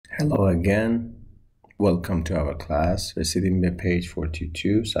Hello again. Welcome to our class. رسیدیم به page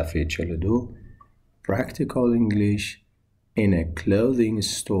 42 صفحه 42 Practical English in a clothing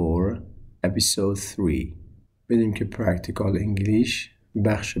store episode 3. بدیم که Practical English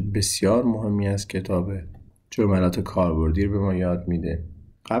بخش بسیار مهمی از کتاب جملات کاربردی رو به ما یاد میده.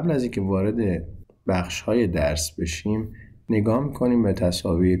 قبل از اینکه وارد بخش‌های درس بشیم نگاه میکنیم به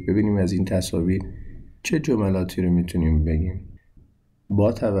تصاویر، ببینیم از این تصاویر چه جملاتی رو میتونیم بگیم.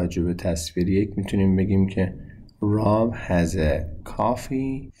 با توجه به تصویر یک میتونیم بگیم که Rob has a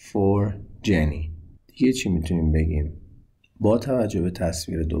coffee for Jenny. دیگه چی میتونیم بگیم؟ با توجه به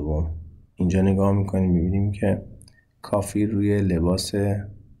تصویر دوم اینجا نگاه میکنیم میبینیم که کافی روی لباس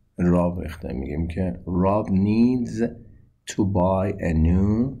راب ریخته. میگیم که Rob needs to buy a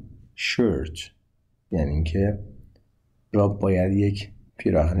new shirt. یعنی که راب باید یک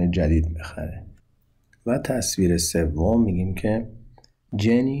پیراهن جدید بخره. و تصویر سوم میگیم که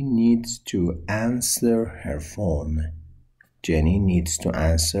Jenny needs to answer her phone. Jenny needs to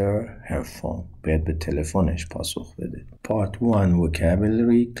answer her phone. باید به تلفنش پاسخ بده. Part 1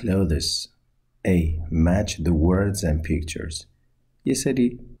 Vocabulary Clothes. A. Match the words and pictures. یه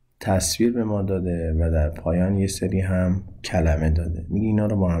سری تصویر به ما داده و در پایان یه سری هم کلمه داده. میگه اینا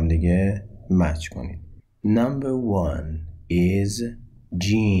رو با هم دیگه مچ کنید. Number 1 is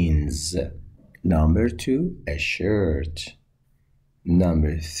jeans. Number 2 a shirt.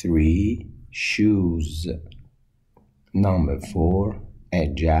 Number 3 shoes. Number 4 a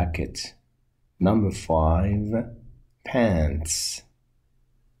jacket. Number 5 pants.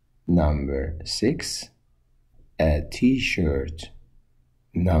 Number 6 a t-shirt.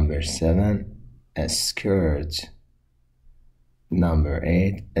 Number 7 a skirt. Number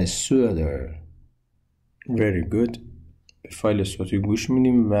 8 a sweater. Very good. به فایل صوتی گوش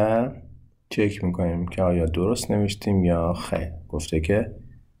میدیم و چک میکنیم که آیا درست نوشتیم یا خیر. گفته که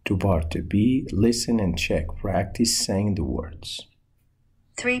to part B, listen and check. Practice saying the words.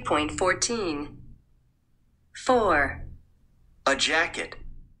 3.14 4 A jacket.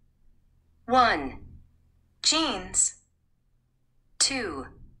 1 jeans 2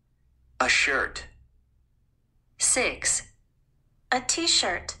 A shirt. 6 a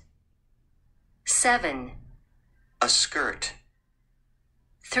t-shirt 7 A skirt.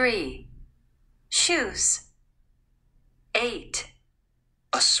 3 shoes 8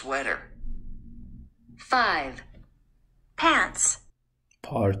 A sweater. 5 pants.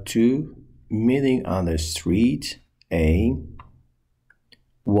 Part 2, meeting on the street. A.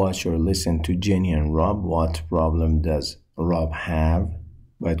 Watch or listen to Jenny and Rob. What problem does Rob have?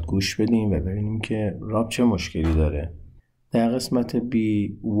 باید گوش بدیم و ببینیم که راب چه مشکلی داره. در قسمت B,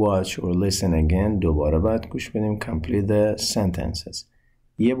 watch or listen again. دوباره باید گوش بدیم. Complete the sentences.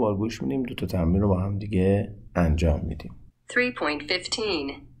 یه بار گوش میدیم، دو تا تمرین رو با هم دیگه انجام میدیم.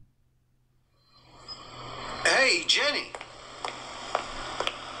 3.15 Hey, Jenny.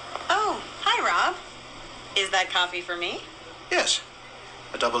 Oh, hi, Rob. Is that coffee for me? Yes,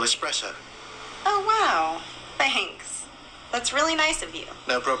 a double espresso. Oh, wow. Thanks. That's really nice of you.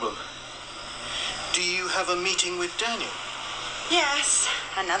 No problem. Do you have a meeting with Daniel? Yes,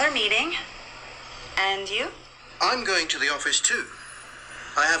 another meeting. And you? I'm going to the office too.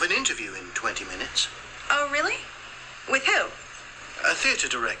 I have an interview in 20 minutes. Oh, really? With who? A theatre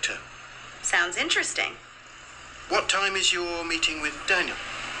director. Sounds interesting. What time is your meeting with Daniel?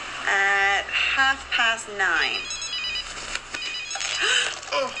 At 9:30.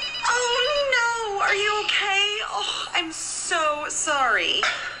 Oh, Oh, no. Are you okay? Oh, I'm so sorry.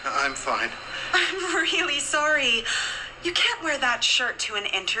 I'm fine. I'm really sorry. You can't wear that shirt to an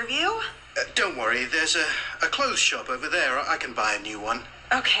interview. Don't worry, there's a clothes shop over there. I can buy a new one.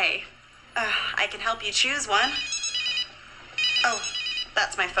 Okay. I can help you choose one. Oh,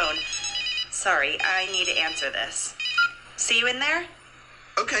 that's my phone. Sorry, I need to answer this. See you in there?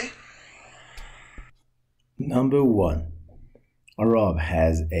 Okay. Number 1. Rob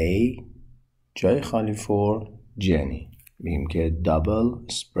has a جای خالی for Jenny. میگیم که double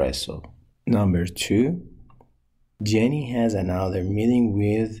espresso. Number 2. Jenny has another meeting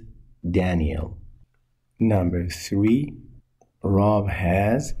with Daniel. Number 3. Rob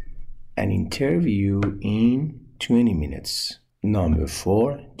has an interview in 20 minutes. Number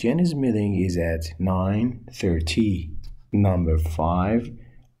 4. Jenny's meeting is at 9:30. Number 5.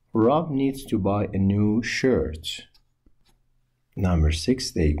 Rob needs to buy a new shirt. Number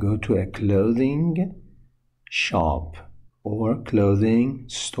 6. They go to a clothing shop or clothing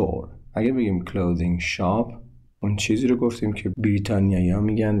store. اگر بگیم clothing shop اون چیزی رو گفتیم که بریتانیایی ها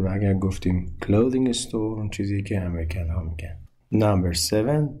میگن و اگر گفتیم clothing store اون چیزی که امریکن ها میگن. Number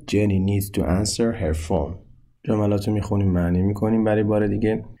 7. Jenny needs to answer her phone. جملات رو میخونیم معنی میکنیم برای بار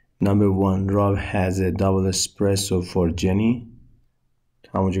دیگه. Number 1 Rob has a double espresso for Jenny.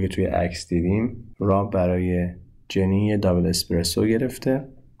 همونجور که توی عکس دیدیم راب برای جنی یه دابل اسپرسو گرفته.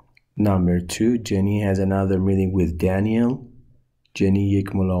 Number 2 Jenny has another meeting with Daniel. جنی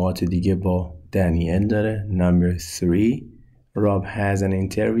یک ملاقات دیگه با دانیل داره. Number 3 Rob has an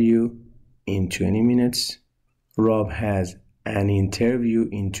interview in 20 minutes. Rob has an interview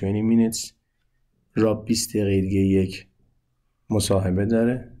in 20 minutes. راب 20 دقیقه دیگه یک مصاحبه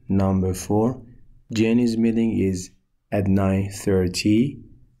داره. Number 4 Jenny's meeting is at 9:30.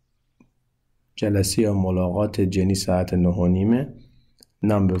 جلسه یا ملاقات جنی ساعت 9:30.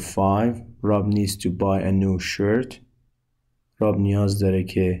 Number 5 Rob needs to buy a new shirt. راب نیاز داره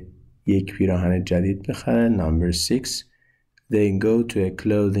که یک پیراهن جدید بخره. Number 6 They go to a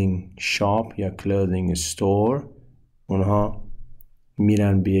clothing shop یا clothing store. اونها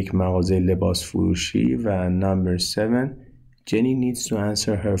میرن به یک مغازه لباس فروشی. و Number 7 Jenny needs to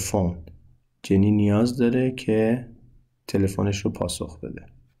answer her phone. جنی نیاز داره که تلفنش رو پاسخ بده.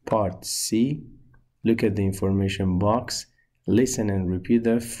 Part C Look at the information box. Listen and repeat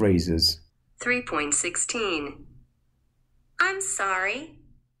the phrases. 3.16 I'm sorry.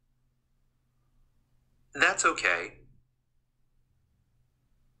 That's okay.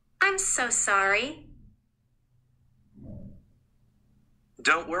 I'm so sorry.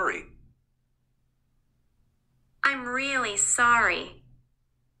 Don't worry. I'm really sorry.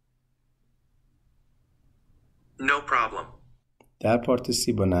 No problem. در پارت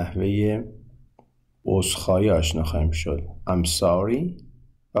سی با نحوه عذرخواهی آشنا خواهیم شد. I'm sorry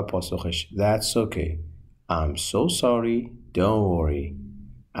و پاسخش That's okay. I'm so sorry. Don't worry.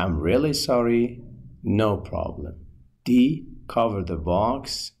 I'm really sorry. No problem. D. Cover the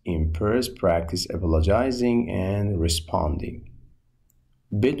box. In pairs practice apologizing and responding.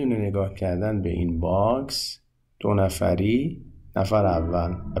 بدون نگاه کردن به این باکس دو نفری نفر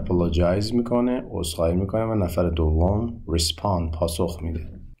اول apologize میکنه عذرخواهی میکنه و نفر دوم respond پاسخ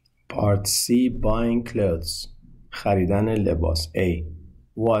میده. Part C Buying clothes خریدن لباس. A.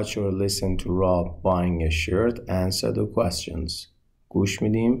 Watch or listen to Rob buying a shirt. Answer the questions. گوش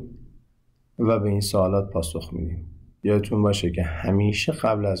میدیم و به این سوالات پاسخ میدیم. یادتون باشه که همیشه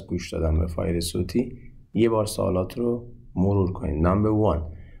قبل از گوش دادن به فایل صوتی یه بار سوالات رو مرور کنید. Number 1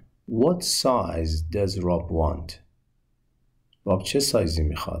 What size does Rob want? راب چه سایزی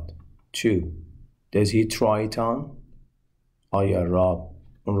میخواد؟ 2 Does he try it on? آیا راب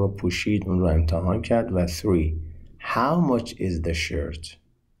اون رو پوشید اون رو امتحان کرد؟ و 3 How much is the shirt?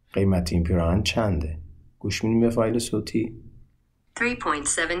 قیمت این پیراهن چنده؟ گوش میدیم به فایل صوتی.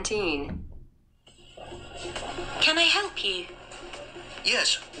 3.17 Can I help you? Yes,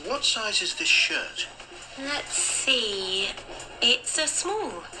 what size is this shirt? Let's see. It's a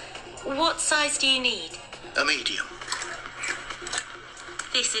small. What size do you need? A medium.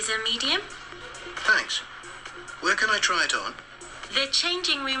 This is a medium. Thanks. Where can I try it on? The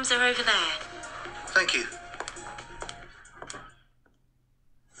changing rooms are over there. Thank you.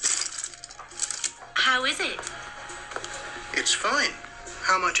 How is it? It's fine.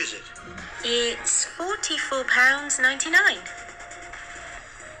 How much is it? It's £44.99.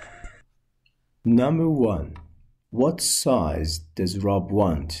 Number 1 What size does Rob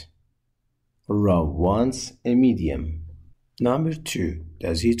want? Rob wants a medium. Number 2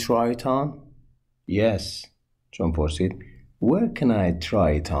 Does he try it on? Yes. چون پرسید Where can I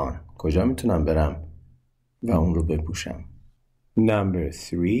try it on? کجا میتونم برم و اون رو بپوشم. Number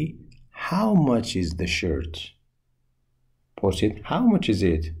 3 How much is the shirt? پرسید How much is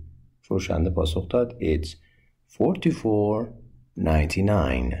it? فروشنده پاسخ داد It's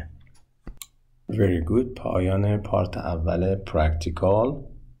 $44.99. Very good. پایان پارت اول practical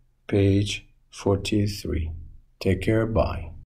page 43. Take care. Bye.